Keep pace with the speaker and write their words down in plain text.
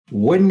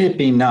Wouldn't it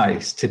be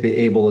nice to be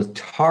able to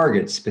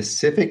target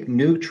specific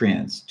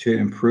nutrients to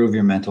improve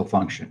your mental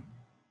function?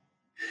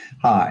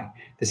 Hi,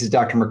 this is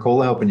Dr.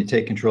 Mercola helping you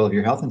take control of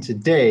your health. And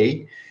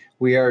today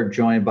we are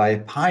joined by a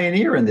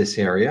pioneer in this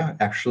area,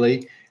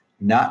 actually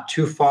not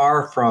too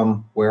far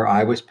from where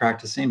I was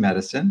practicing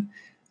medicine,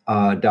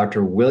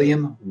 Dr.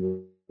 William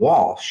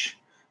Walsh,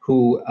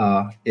 who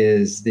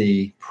is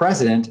the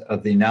president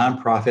of the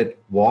nonprofit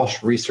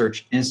Walsh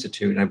Research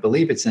Institute. And I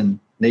believe it's in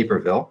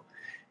Naperville.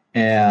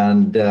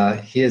 And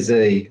he is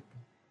a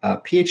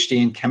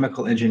PhD in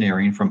chemical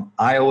engineering from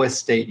Iowa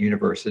State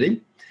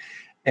University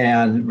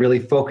and really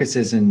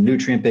focuses in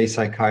nutrient-based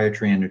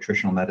psychiatry and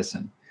nutritional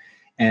medicine.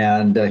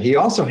 And he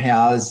also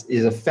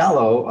is a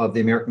fellow of the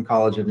American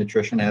College of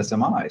Nutrition, as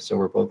am I. So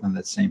we're both in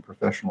the same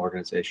professional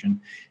organization.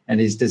 And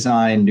he's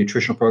designed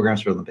nutritional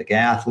programs for Olympic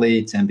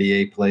athletes,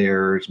 NBA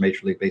players,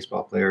 Major League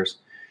Baseball players,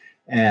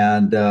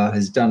 and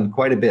has done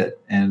quite a bit.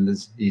 And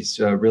he's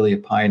really a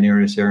pioneer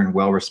in this area and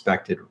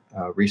well-respected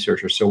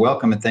researcher. So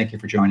welcome and thank you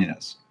for joining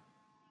us.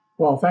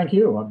 Well, thank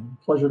you.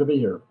 Pleasure to be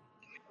here.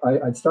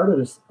 I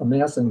started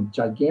amassing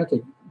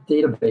gigantic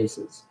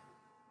databases,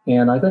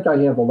 and I think I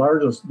have the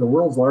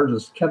world's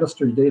largest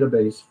chemistry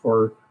database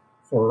for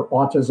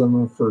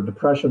autism, for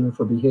depression,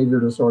 for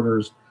behavior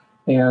disorders.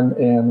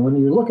 And when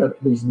you look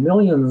at these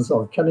millions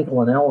of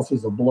chemical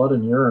analyses of blood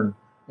and urine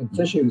and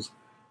tissues,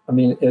 I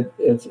mean,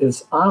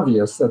 it's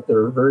obvious that there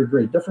are very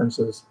great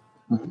differences.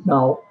 Mm-hmm.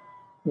 Now,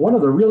 one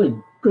of the really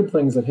good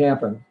things that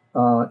happened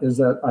is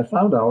that I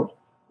found out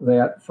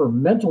that for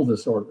mental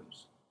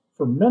disorders,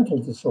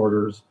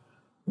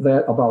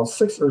 that about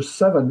 6 or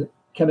 7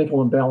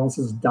 chemical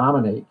imbalances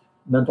dominate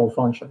mental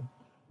function.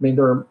 I mean,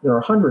 there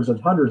are hundreds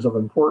and hundreds of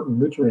important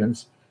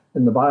nutrients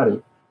in the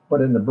body,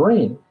 but in the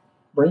brain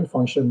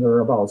function, there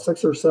are about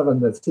 6 or 7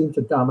 that seem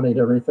to dominate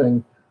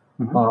everything.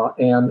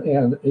 Mm-hmm.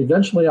 And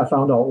eventually I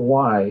found out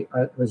why.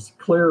 It was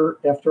clear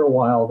after a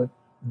while that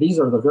these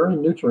are the very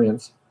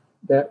nutrients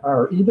that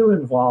are either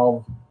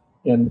involved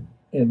in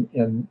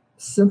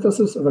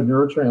synthesis of a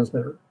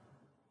neurotransmitter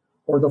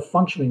or the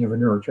functioning of a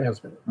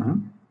neurotransmitter.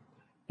 Mm-hmm.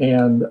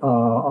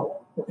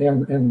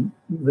 And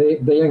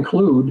they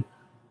include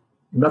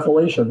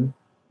methylation,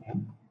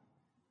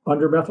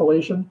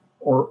 undermethylation,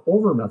 or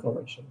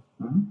overmethylation.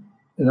 Mm-hmm.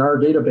 In our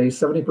database,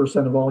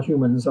 70% of all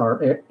humans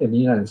in the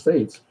United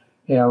States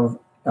have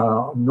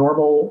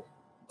normal,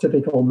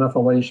 typical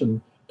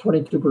methylation.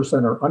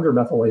 22% are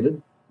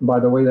undermethylated. And by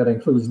the way, that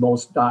includes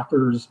most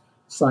doctors,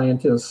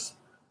 scientists,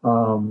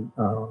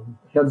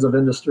 heads of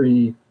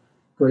industry,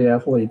 great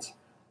athletes,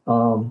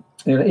 and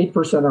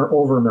 8% are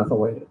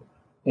overmethylated.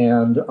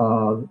 And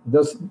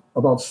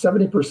about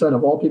 70%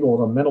 of all people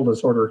with a mental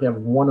disorder have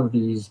one of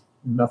these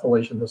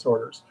methylation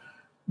disorders.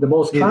 The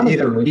most common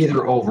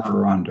either over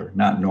or under,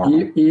 not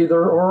normal.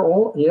 Either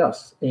or,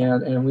 yes,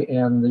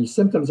 and the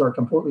symptoms are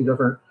completely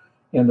different,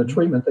 and the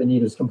treatment they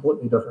need is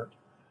completely different.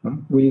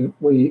 Mm-hmm.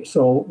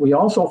 We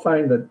also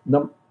find that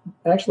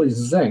actually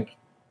zinc,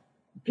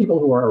 people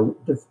who are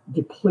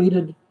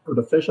depleted or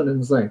deficient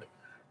in zinc,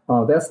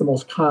 that's the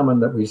most common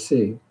that we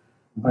see.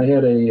 I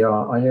had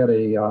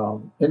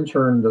a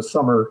intern this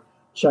summer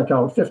check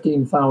out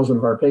 15,000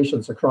 of our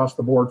patients across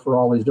the board for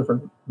all these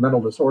different mental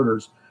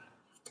disorders.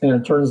 And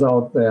it turns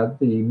out that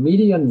the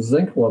median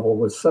zinc level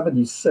was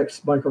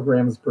 76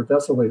 micrograms per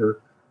deciliter,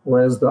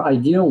 whereas the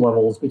ideal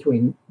level is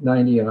between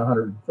 90 and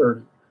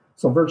 130.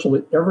 So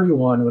virtually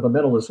everyone with a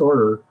mental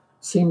disorder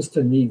seems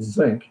to need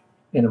zinc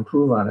and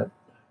improve on it.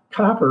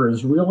 Copper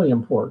is really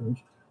important.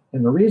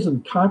 And the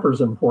reason copper is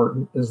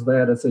important is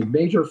that it's a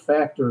major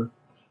factor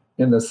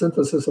in the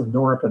synthesis of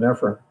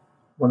norepinephrine,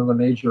 one of the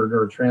major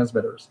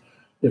neurotransmitters.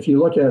 If you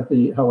look at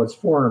how it's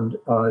formed,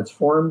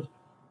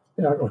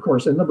 of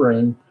course, in the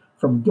brain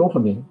from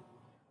dopamine,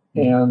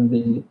 and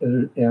the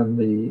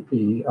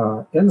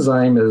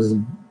enzyme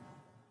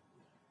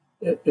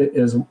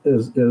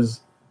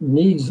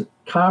needs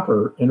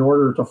copper in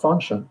order to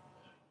function,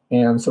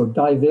 and so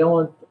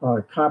divalent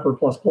copper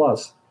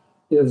plus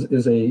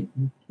is a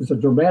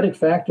dramatic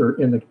factor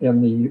in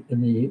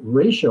the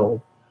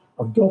ratio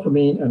of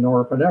dopamine and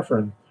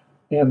norepinephrine.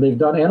 And they've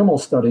done animal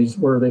studies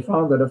where they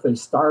found that if they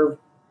starve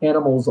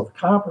animals of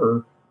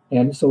copper,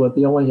 and so that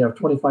they only have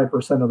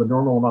 25% of the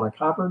normal amount of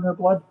copper in their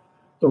blood,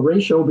 the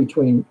ratio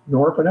between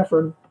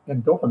norepinephrine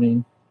and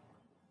dopamine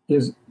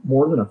is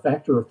more than a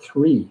factor of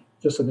 3,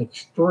 just an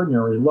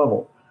extraordinary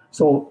level.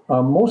 So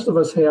most of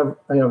us have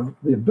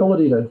the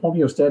ability to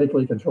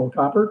homeostatically control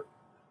copper.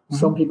 Mm-hmm.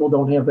 Some people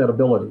don't have that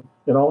ability.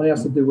 It all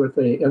has to do with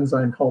an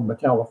enzyme called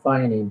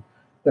metallothionein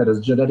that is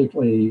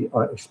genetically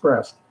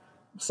expressed.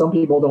 Some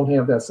people don't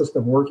have that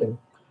system working.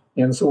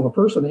 And so if a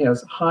person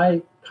has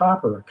high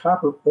copper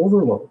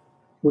overload,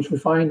 which we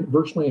find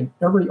virtually in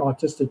every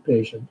autistic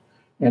patient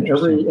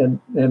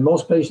and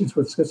most patients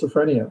with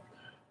schizophrenia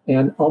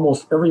and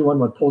almost everyone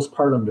with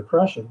postpartum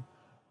depression,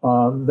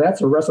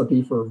 that's a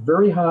recipe for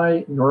very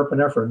high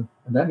norepinephrine,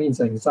 and that means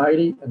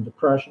anxiety and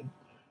depression,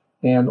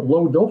 and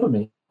low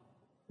dopamine,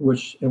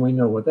 and we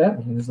know what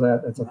that means,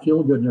 that it's a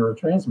feel-good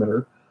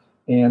neurotransmitter.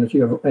 and if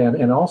you have,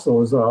 and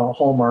also is a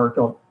hallmark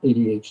of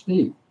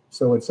ADHD.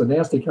 So it's a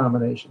nasty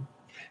combination.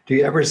 Do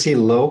you ever see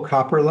low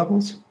copper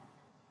levels?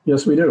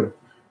 Yes, we do.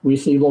 We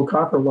see low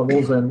copper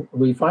levels, and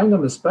we find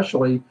them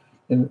especially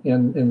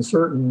in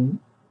certain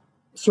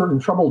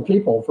troubled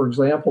people. For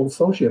example,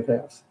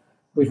 sociopaths.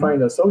 We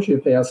find that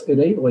sociopaths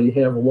innately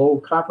have low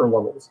copper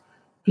levels.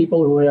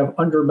 People who have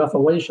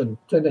undermethylation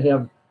tend to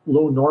have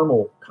low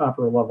normal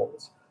copper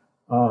levels.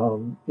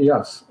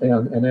 Yes,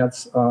 and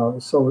that's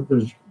so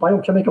there's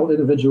biochemical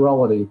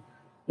individuality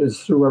is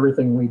through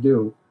everything we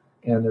do,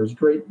 and there's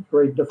great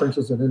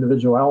differences in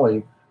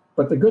individuality.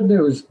 But the good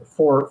news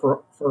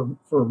for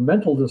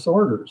mental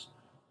disorders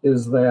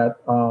is that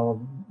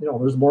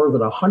there's more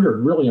than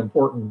 100 really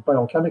important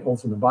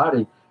biochemicals in the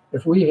body.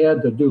 If we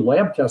had to do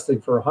lab testing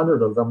for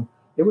 100 of them,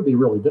 it would be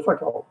really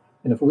difficult.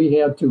 And if we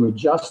had to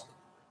adjust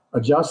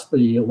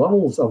the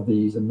levels of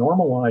these and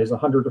normalize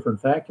 100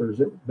 different factors,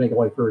 it would make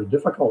life very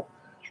difficult.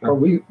 Sure.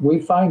 But we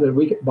find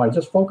that by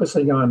just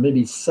focusing on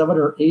maybe 7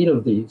 or 8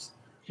 of these,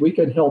 we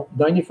can help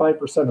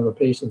 95% of the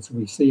patients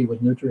we see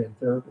with nutrient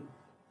therapy.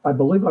 I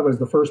believe I was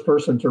the first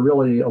person to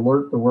really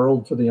alert the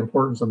world to the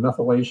importance of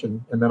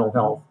methylation in mental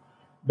health.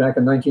 Back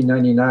in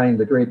 1999,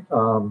 the great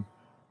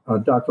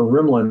Dr.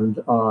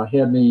 Rimland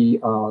had me,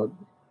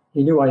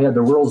 he knew I had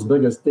the world's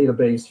biggest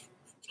database,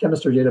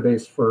 chemistry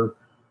database for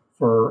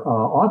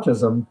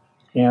autism.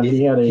 And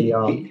he had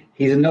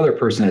he's another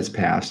person that's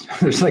passed.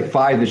 There's like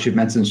 5 that you've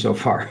mentioned so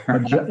far. a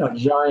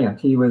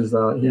giant. He was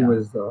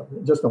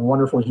just a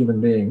wonderful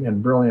human being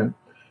and brilliant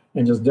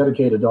and just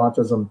dedicated to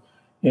autism.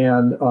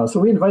 And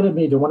so he invited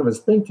me to one of his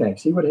think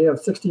tanks. He would have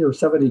 60 or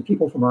 70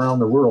 people from around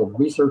the world,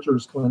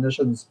 researchers,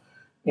 clinicians,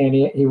 and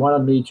he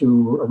wanted me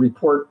to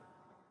report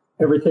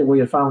everything we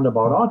had found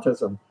about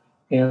autism.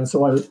 And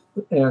so I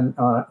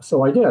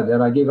did,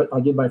 and I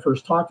gave my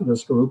first talk to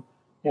this group,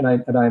 and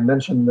I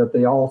mentioned that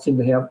they all seemed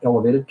to have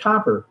elevated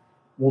copper.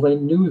 Well, they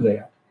knew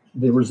that.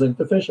 They were zinc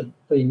deficient.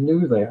 They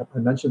knew that. I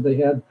mentioned they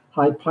had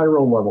high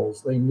pyro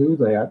levels. They knew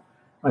that.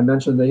 I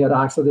mentioned they had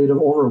oxidative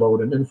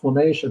overload and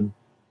inflammation.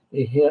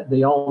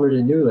 They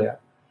already knew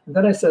that. And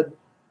then I said,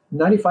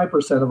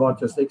 95% of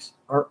autistics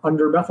are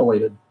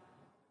undermethylated.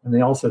 And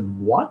they all said,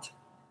 what?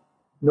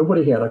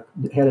 Nobody had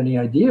any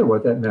idea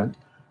what that meant.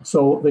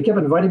 So they kept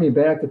inviting me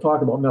back to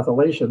talk about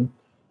methylation.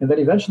 And then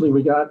eventually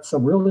we got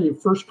some really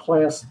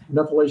first-class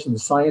methylation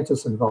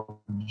scientists involved,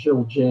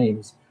 Jill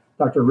James,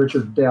 Dr.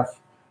 Richard Deff.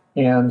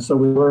 And so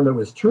we learned it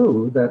was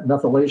true that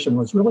methylation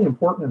was really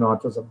important in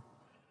autism.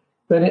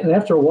 Then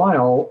after a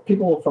while,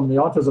 people from the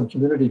autism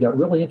community got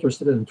really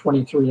interested in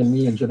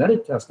 23andMe and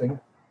genetic testing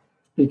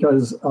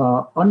because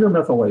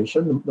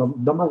undermethylation, the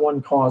number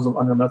one cause of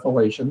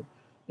undermethylation,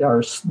 are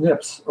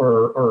SNPs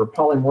or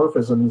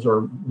polymorphisms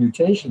or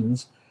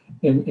mutations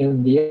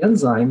in the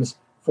enzymes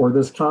for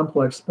this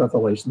complex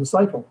methylation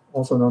cycle,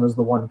 also known as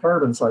the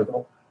 1-carbon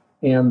cycle.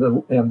 And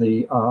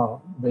the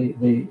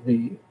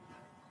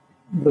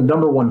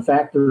number one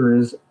factor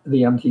is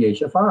the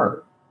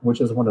MTHFR, which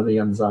is one of the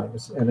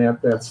enzymes, and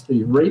that's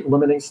the rate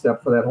limiting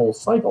step for that whole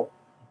cycle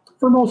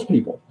for most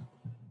people.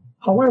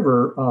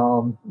 However,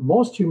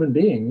 most human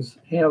beings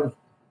have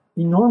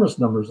enormous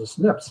numbers of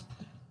SNPs.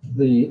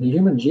 The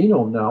human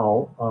genome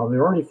now, they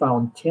already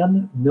found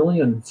 10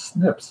 million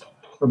SNPs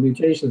or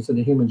mutations in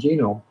the human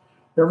genome.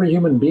 Every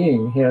human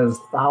being has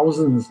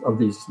thousands of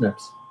these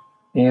SNPs,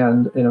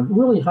 and a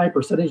really high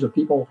percentage of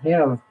people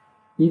have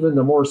even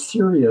the more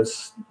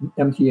serious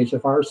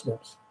MTHFR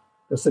SNPs.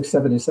 The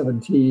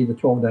 677T, the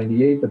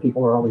 1298 that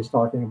people are always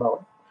talking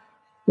about.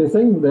 The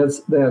thing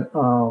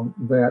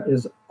that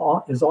is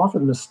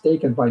often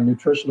mistaken by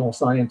nutritional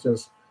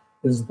scientists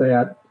is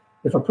that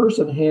if a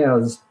person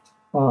has,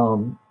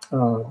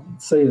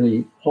 say,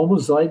 the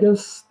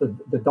homozygous,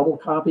 the double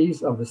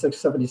copies of the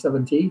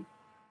 677T,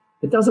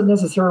 it doesn't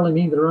necessarily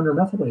mean they're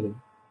undermethylated.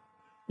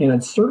 And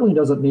it certainly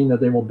doesn't mean that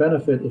they will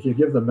benefit if you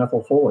give them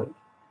methylfolate.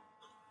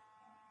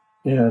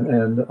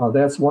 And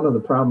that's one of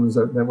the problems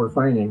that we're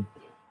finding.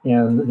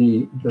 And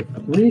the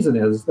reason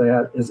is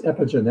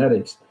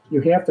epigenetics. You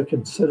have to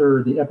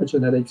consider the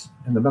epigenetics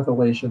and the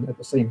methylation at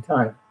the same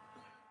time.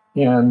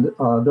 And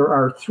there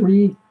are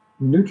 3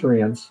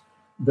 nutrients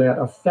that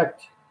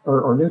affect,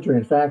 or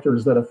nutrient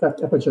factors that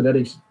affect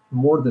epigenetics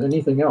more than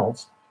anything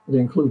else. They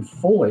include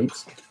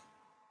folates,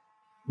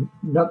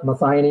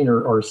 methionine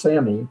or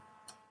SAMe,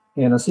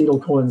 and acetyl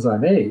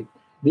coenzyme A.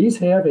 These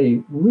have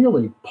a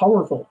really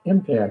powerful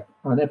impact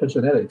on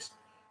epigenetics.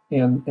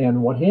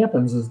 And what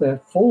happens is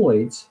that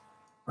folates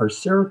are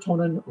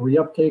serotonin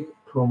reuptake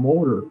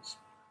promoters.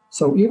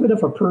 So even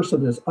if a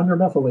person is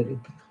undermethylated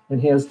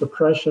and has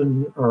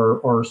depression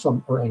or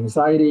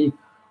anxiety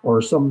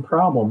or some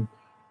problem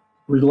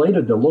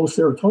related to low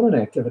serotonin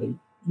activity,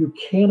 you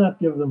cannot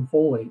give them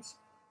folates,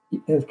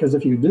 because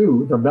if you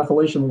do, their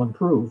methylation will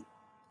improve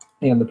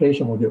and the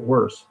patient will get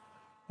worse.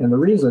 And the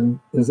reason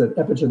is that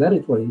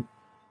epigenetically,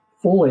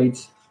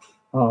 folates,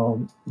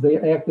 they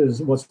act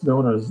as what's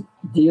known as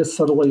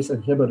deacetylase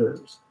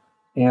inhibitors,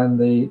 and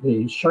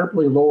they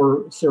sharply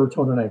lower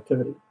serotonin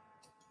activity.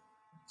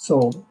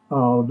 So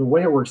the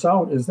way it works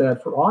out is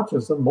that for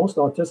autism, most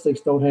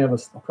autistics don't have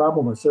a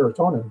problem with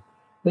serotonin.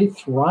 They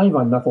thrive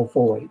on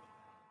methylfolate.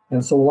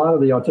 And so a lot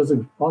of the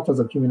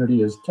autism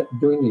community is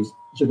doing these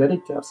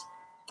genetic tests,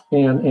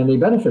 and they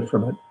benefit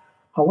from it.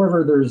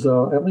 However, there's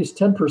at least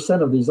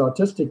 10% of these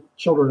autistic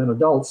children and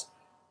adults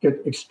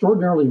get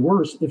extraordinarily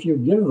worse if you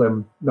give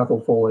them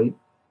methylfolate.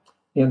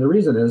 And the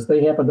reason is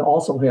they happen to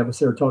also have a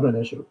serotonin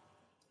issue.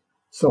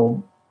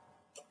 So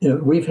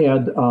we've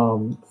had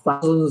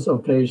thousands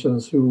of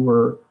patients who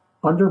were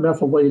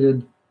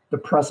undermethylated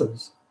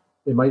depressives.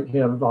 They might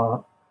have,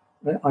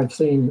 I've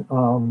seen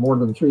more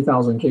than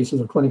 3,000 cases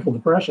of clinical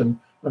depression.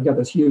 I've got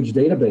this huge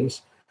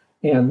database.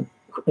 And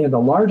the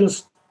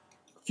largest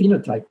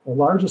phenotype, the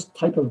largest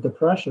type of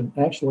depression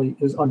actually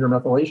is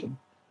undermethylation.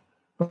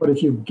 But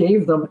if you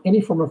gave them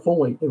any form of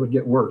folate, it would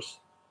get worse.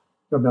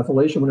 Their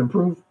methylation would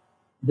improve,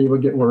 they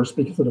would get worse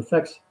because it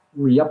affects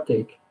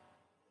reuptake.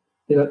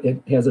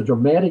 It has a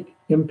dramatic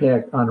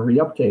impact on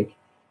reuptake.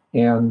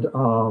 And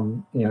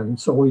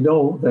so we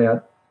know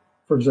that,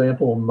 for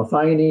example,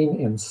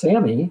 methionine and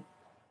SAMe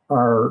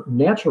are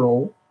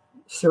natural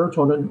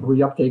serotonin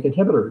reuptake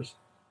inhibitors.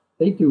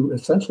 They do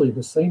essentially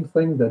the same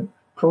thing that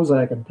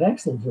Prozac and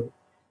Paxil do.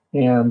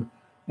 And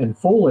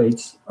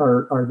folates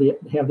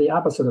have the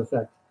opposite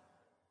effect.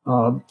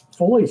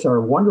 Folates are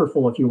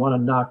wonderful if you want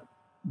to knock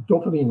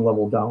dopamine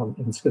level down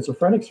in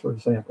schizophrenics, for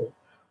example,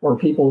 or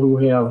people who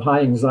have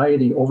high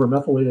anxiety,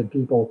 overmethylated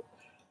people.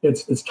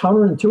 It's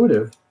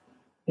counterintuitive,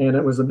 and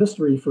it was a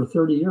mystery for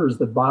 30 years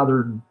that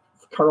bothered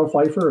Carl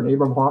Pfeiffer and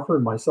Abram Hoffer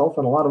and myself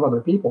and a lot of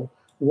other people.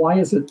 Why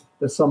is it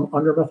that some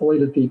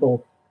undermethylated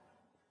people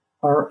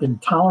are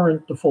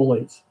intolerant to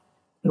folates?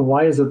 And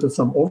why is it that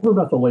some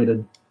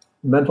overmethylated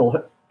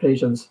mental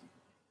patients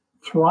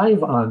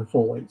thrive on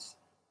folates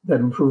that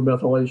improve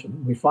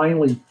methylation?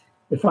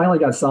 It finally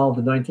got solved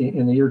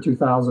in the year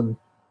 2000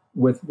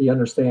 with the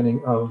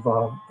understanding of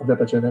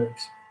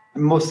epigenetics.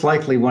 Most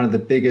likely one of the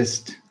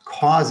biggest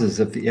causes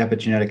of the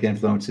epigenetic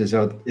influences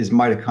is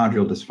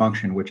mitochondrial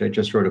dysfunction, which I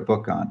just wrote a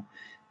book on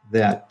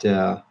that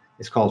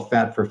is called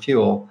Fat for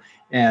Fuel.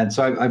 And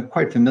so I'm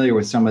quite familiar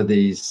with some of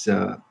these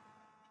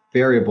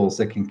variables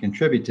that can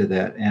contribute to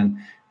that. And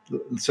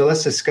so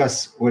let's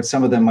discuss what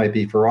some of them might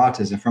be for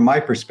autism. From my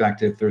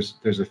perspective,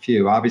 there's a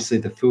few. Obviously,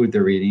 the food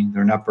they're eating,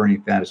 they're not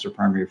burning fat as their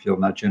primary fuel,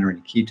 not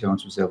generating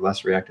ketones, which have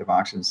less reactive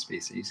oxygen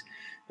species.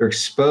 They're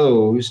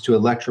exposed to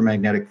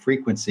electromagnetic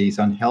frequencies,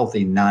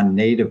 unhealthy,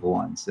 non-native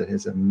ones. That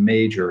is a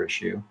major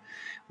issue,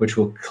 which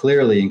will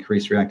clearly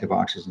increase reactive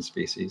oxygen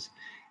species.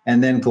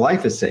 And then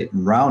glyphosate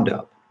and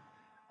Roundup,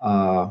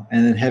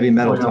 and then heavy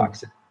metal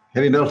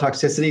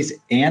toxicities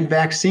and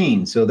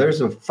vaccines. So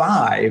there's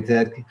 5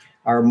 that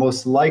are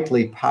most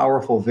likely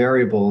powerful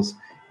variables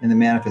in the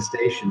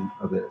manifestation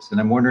of this.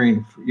 And I'm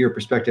wondering your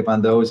perspective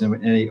on those and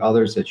any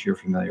others that you're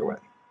familiar with.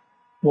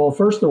 Well,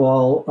 first of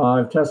all,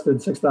 I've tested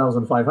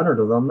 6,500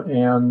 of them,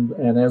 and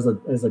as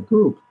a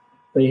group,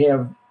 they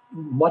have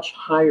much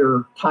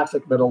higher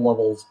toxic metal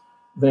levels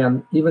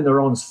than even their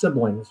own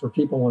siblings or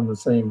people in the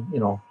same,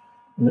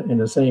 in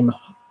the same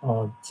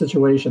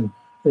situation.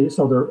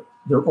 So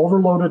they're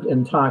overloaded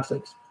in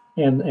toxics,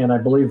 and I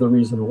believe the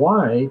reason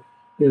why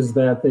is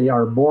that they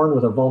are born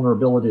with a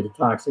vulnerability to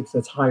toxics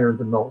that's higher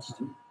than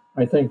most.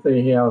 I think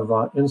they have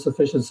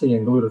insufficiency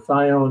in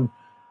glutathione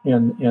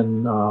and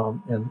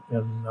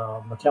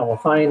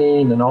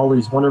metallothionein and all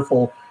these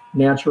wonderful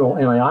natural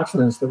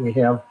antioxidants that we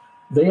have.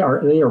 They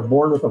are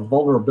born with a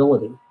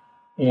vulnerability,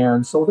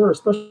 and so they're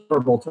especially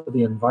vulnerable to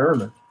the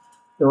environment.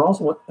 They're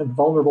also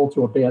vulnerable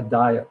to a bad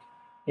diet.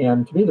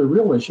 And to me, the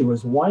real issue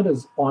is, why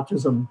does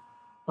autism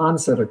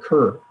onset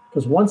occur?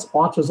 Because once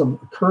autism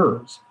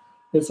occurs,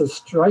 it's a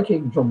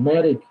striking,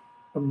 dramatic,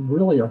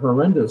 really a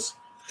horrendous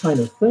kind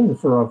of thing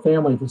for a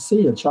family to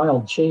see a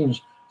child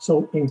change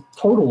so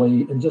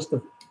totally in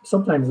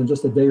sometimes in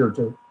just a day or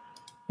two.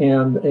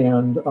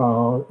 And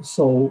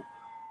so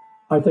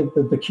I think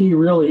that the key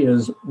really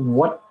is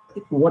what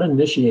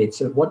initiates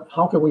it.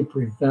 How can we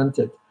prevent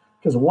it?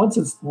 Because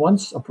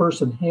once a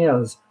person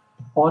has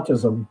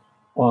autism,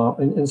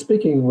 and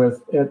speaking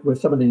with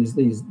some of these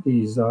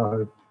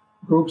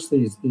groups,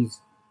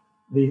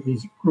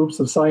 these groups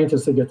of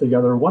scientists that get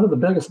together, one of the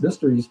biggest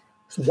mysteries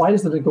is, why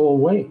doesn't it go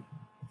away?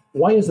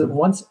 Why is it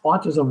once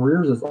autism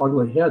rears its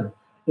ugly head,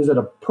 is it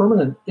a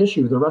permanent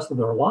issue the rest of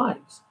their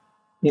lives?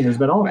 I mean, there's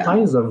been all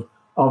kinds of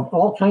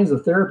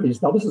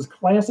therapies. Now, this is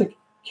classic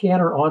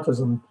Kanner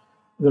autism.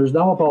 There's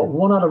now about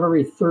one out of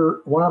every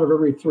three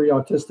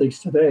autistics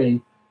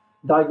today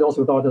diagnosed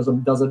with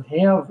autism doesn't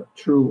have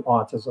true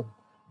autism,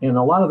 and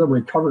a lot of them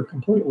recover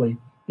completely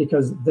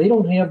because they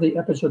don't have the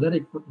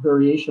epigenetic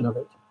variation of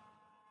it.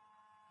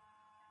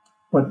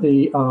 But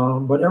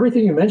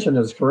everything you mentioned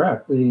is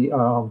correct.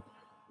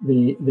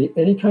 The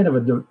any kind of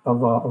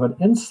an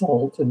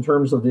insult in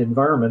terms of the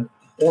environment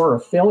or a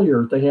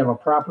failure to have a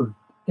proper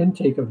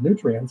intake of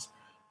nutrients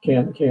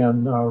can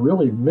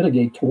really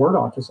mitigate toward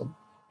autism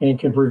and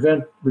can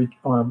prevent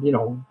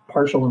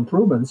partial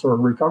improvements or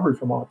recovery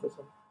from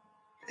autism.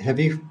 Have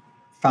you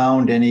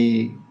found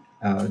any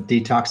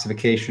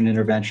detoxification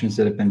interventions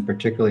that have been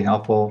particularly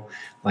helpful,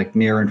 like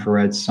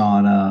near-infrared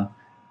sauna,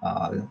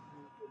 uh,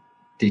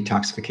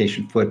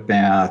 detoxification foot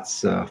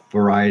baths, a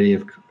variety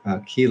of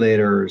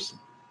chelators.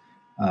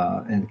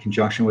 In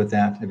conjunction with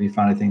that, have you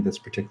found anything that's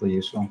particularly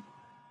useful?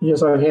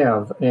 Yes, I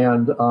have.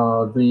 And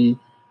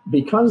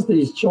because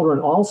these children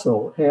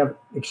also have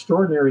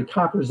extraordinary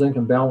copper zinc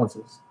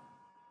imbalances,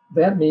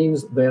 that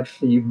means that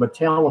the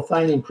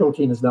metallothionein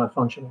protein is not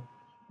functioning.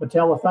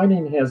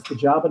 Metallothionein has the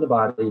job in the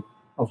body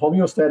of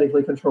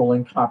homeostatically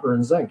controlling copper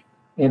and zinc,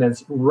 and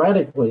it's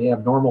radically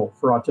abnormal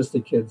for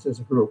autistic kids as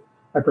a group.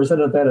 I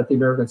presented that at the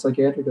American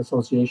Psychiatric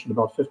Association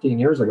about 15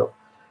 years ago.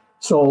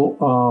 So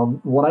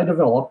what I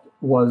developed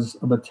was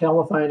a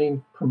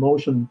metallothionein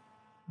promotion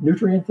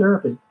nutrient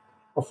therapy,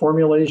 a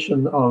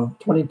formulation of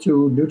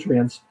 22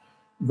 nutrients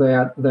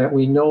that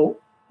we know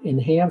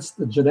enhance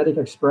the genetic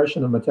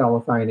expression of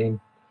metallothionein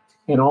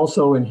and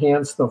also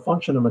enhance the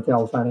function of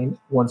metallothionein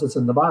once it's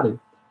in the body.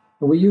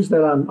 And we used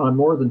that on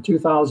more than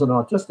 2,000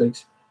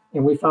 autistics,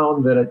 and we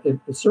found that it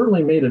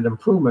certainly made an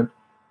improvement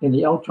in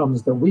the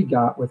outcomes that we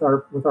got with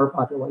our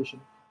population.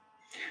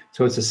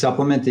 So it's a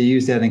supplement to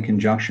use that in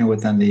conjunction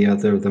with then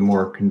the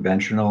more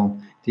conventional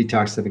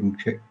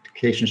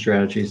detoxification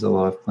strategies that a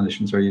lot of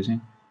clinicians are using?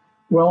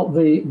 Well,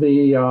 the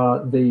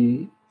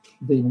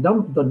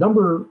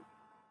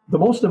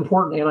most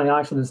important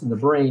antioxidants in the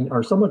brain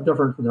are somewhat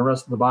different from the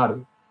rest of the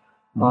body.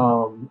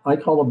 I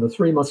call them the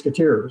three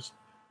musketeers,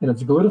 and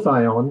it's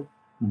glutathione,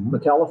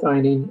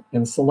 metallothionein,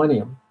 and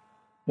selenium,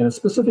 and it's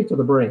specific to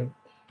the brain.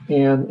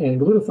 And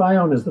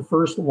glutathione is the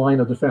first line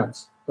of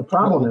defense. The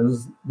problem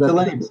is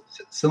that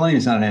selenium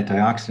is not an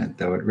antioxidant,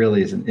 though. It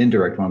really is an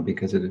indirect one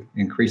because it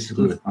increases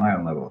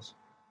glutathione levels.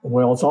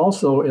 Well,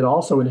 it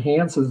also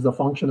enhances the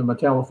function of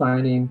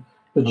metallothionein,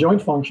 the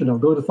joint function of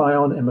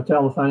glutathione and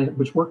metallothionein,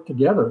 which work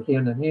together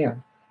hand in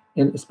hand,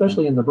 and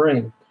especially in the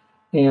brain.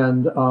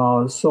 And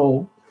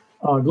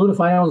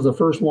glutathione is the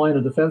first line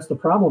of defense. The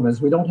problem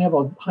is we don't have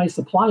a high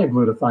supply of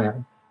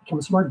glutathione. It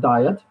comes from our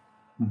diet.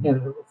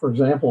 And for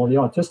example, the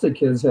autistic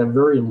kids have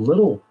very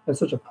little. It's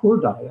such a poor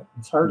diet.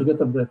 It's hard to get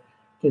them to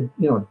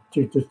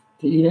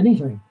eat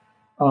anything.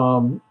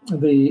 So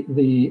the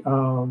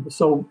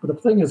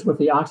thing is, with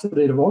the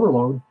oxidative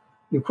overload,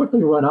 you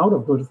quickly run out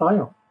of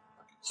glutathione.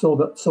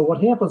 So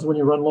what happens when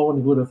you run low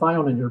on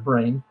glutathione in your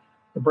brain?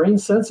 The brain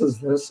senses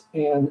this,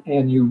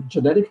 and you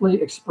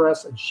genetically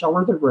express and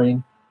shower the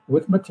brain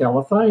with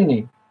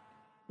metallothionein.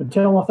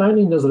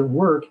 Metallothionein doesn't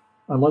work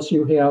unless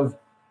you have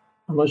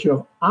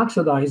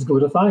oxidized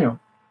glutathione.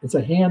 It's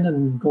a hand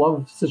and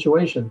glove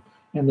situation,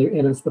 and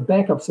it's the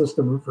backup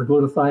system for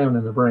glutathione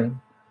in the brain.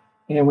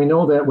 And we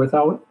know that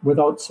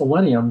without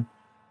selenium,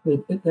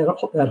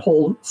 that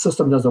whole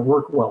system doesn't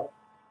work well.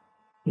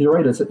 You're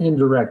right; it's an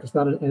indirect. It's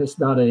not an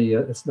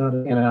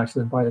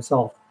antioxidant by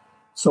itself.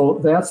 So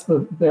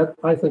that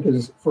I think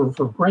is for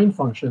brain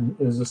function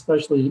is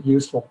especially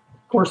useful.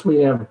 Of course,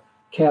 we have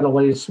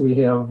catalase, we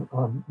have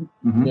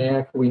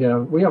NAC, we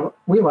have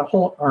a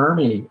whole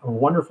army of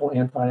wonderful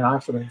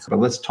antioxidants. But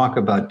let's talk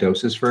about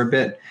doses for a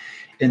bit.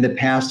 In the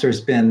past,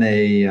 there's been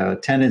a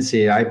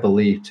tendency, I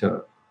believe,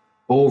 to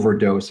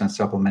overdose on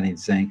supplementing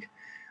zinc.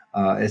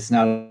 It's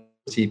not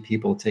see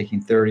people taking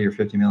 30 or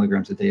 50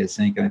 milligrams a day of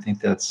zinc, and I think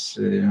that's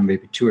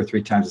maybe 2 or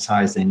 3 times as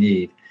high as they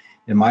need.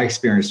 In my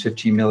experience,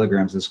 15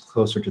 milligrams is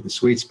closer to the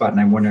sweet spot, and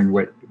I'm wondering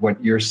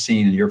what you're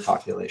seeing in your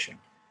population.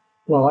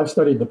 Well, I've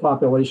studied the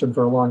population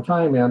for a long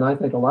time, and I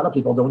think a lot of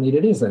people don't need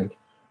any zinc.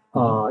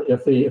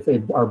 If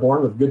they are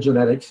born with good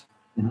genetics,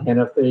 and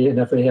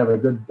if they have a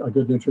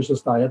good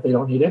nutritious diet, they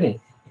don't need any.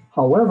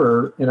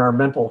 However, in our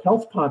mental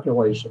health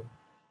population,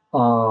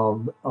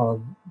 the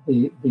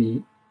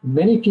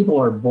many people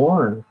are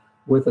born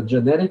with a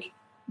genetic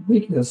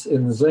weakness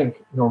in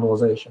zinc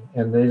normalization,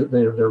 and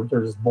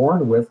they're just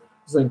born with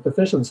zinc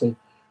deficiency.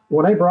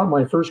 When I brought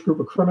my first group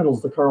of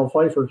criminals to Carl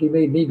Pfeiffer, he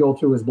made me go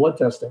through his blood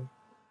testing.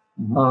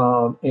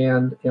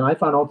 And I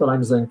found out that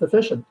I'm zinc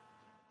deficient,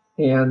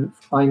 and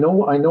I know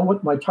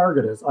what my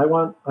target is. I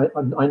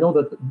know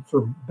that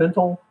for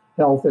mental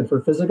health and for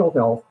physical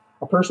health,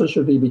 a person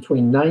should be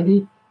between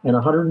 90 and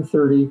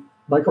 130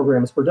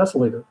 micrograms per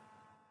deciliter.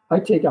 I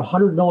take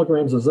 100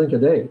 milligrams of zinc a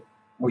day.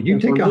 Well, you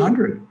take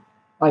 100.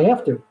 I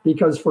have to,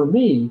 because for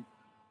me,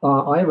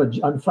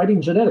 I'm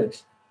fighting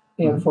genetics,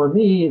 and for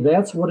me,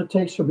 that's what it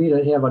takes for me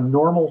to have a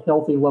normal,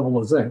 healthy level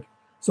of zinc.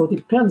 So it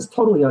depends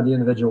totally on the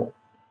individual.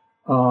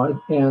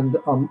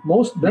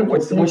 Most mental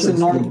what's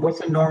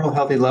the normal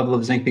healthy level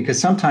of zinc? Because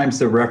sometimes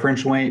the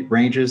reference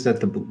ranges that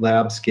the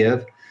labs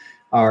give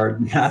are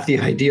not the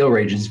ideal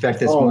ranges. In fact,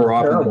 that's more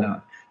often than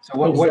not. So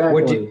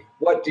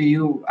what do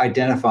you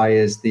identify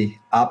as the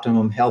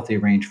optimum healthy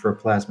range for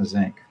plasma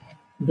zinc?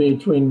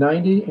 Between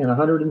 90 and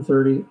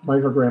 130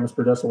 micrograms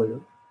per deciliter.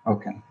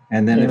 Okay.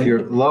 And then if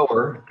you're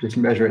lower, just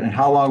measure it. And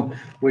how long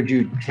would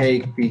you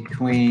take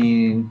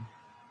between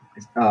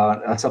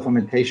a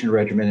supplementation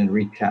regimen and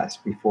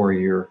retest before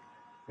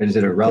is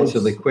it a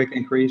relatively quick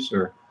increase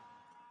or?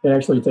 It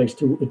actually takes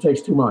it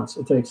takes 2 months.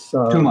 It takes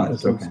 2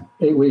 months. it takes Okay.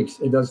 8 weeks.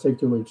 It does take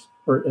 2 weeks.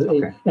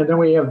 Okay.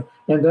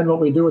 And then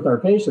what we do with our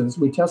patients,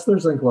 we test their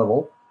zinc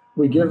level.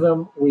 We give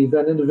them, we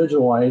then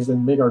individualize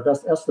and make our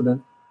best estimate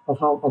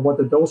of what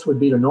the dose would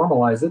be to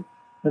normalize it.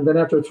 And then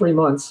after 3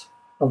 months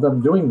of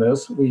them doing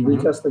this, we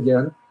retest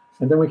again,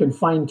 and then we can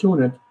fine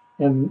tune it.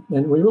 And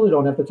we really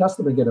don't have to test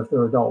them again if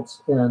they're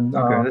adults. And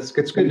Okay, that's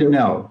good to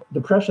know.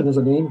 depression is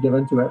a name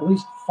given to at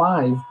least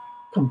 5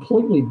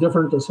 completely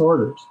different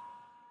disorders,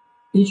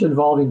 each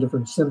involving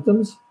different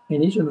symptoms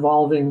and each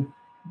involving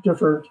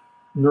different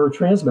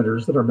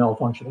neurotransmitters that are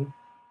malfunctioning.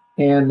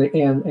 And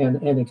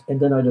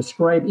then I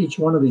describe each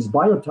one of these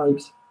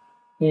biotypes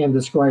and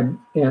describe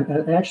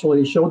and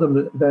actually show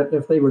them that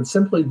if they would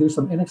simply do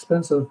some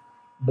inexpensive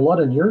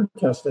blood and urine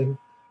testing,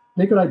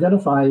 they could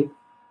identify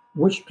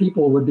which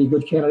people would be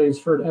good candidates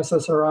for an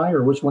SSRI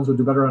or which ones would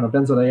do better on a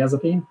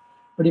benzodiazepine,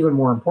 but even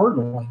more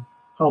importantly,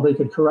 how they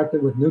could correct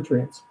it with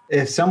nutrients.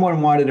 If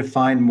someone wanted to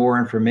find more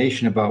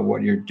information about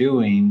what you're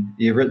doing,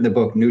 you've written the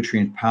book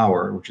Nutrient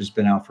Power, which has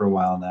been out for a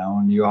while now,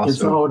 and you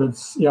also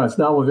It's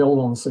now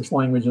available in 6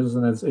 languages,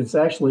 and it's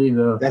actually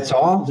that's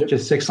all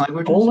just 6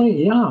 languages.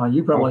 Only, yeah,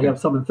 you probably Okay. have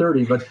some in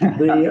 30, but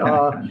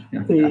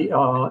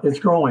it's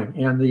growing,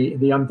 and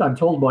I'm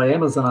told by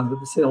Amazon that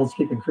the sales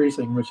keep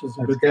increasing, which is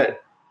a That's good. good.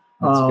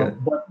 That's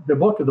good. But the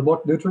book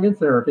Nutrient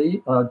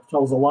Therapy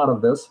tells a lot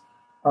of this.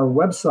 Our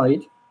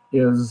website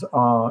is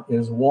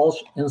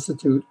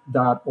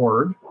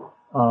walshinstitute.org,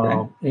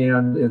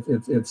 and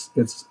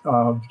it's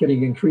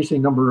getting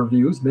increasing number of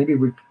views. Maybe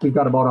we've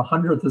got about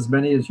 100th as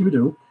many as you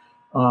do.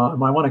 I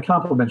want to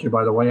compliment you,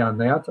 by the way, on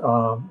that.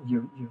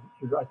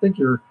 I think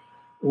you're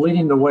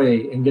leading the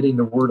way in getting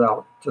the word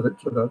out to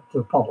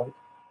the public,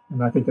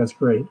 and I think that's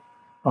great.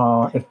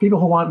 If people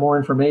who want more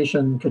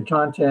information could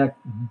contact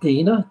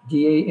Dana,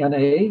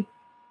 D-A-N-A,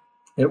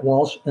 at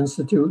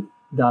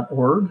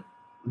walshinstitute.org.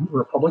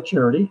 We're a public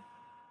charity.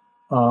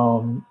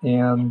 Or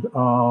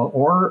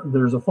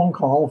there's a phone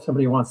call if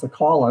somebody wants to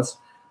call us.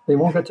 They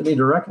won't get to me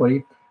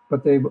directly,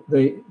 but they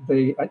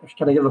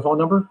can I give a phone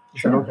number?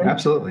 Sure, okay?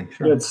 Absolutely.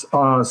 Sure. It's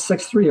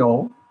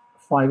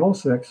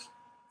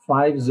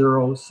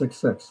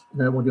 630-506-5066.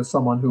 And then we'll get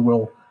someone who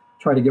will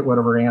try to get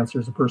whatever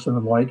answers the person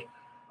would like.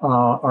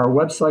 Our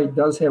website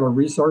does have a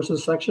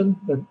resources section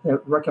that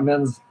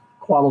recommends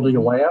quality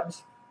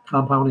labs,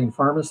 compounding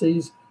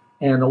pharmacies,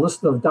 and a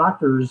list of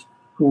doctors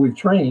who we've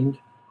trained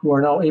who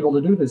are now able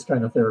to do this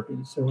kind of therapy.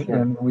 So, sure.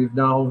 And we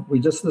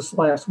just this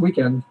last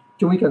weekend,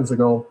 2 weekends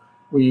ago,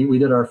 we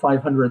did our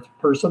 500th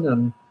person,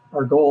 and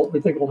our goal,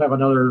 we think we'll have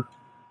another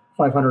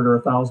 500 or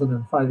 1,000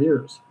 in 5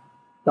 years.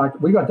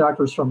 We got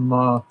doctors from,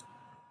 I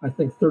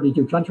think,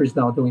 32 countries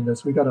now doing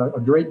this. We got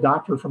a great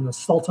doctor from the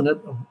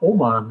Sultanate of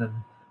Oman, and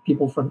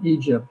people from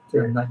Egypt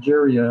and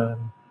Nigeria.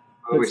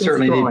 And we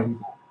certainly need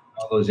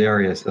all those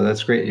areas. So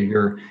that's great.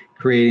 You're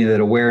creating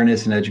that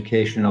awareness and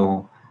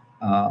educational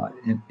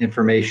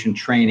information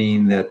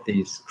training that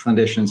these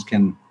clinicians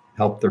can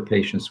help their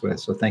patients with.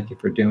 So thank you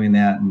for doing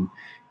that. And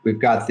we've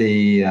got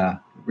the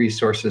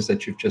resources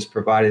that you've just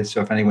provided.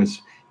 So if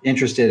anyone's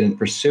interested in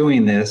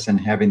pursuing this and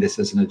having this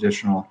as an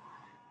additional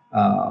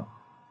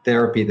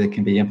therapy that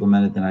can be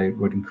implemented, then I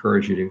would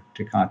encourage you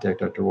to contact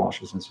Dr.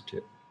 Walsh's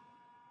Institute.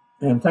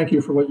 And thank you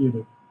for what you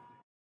do.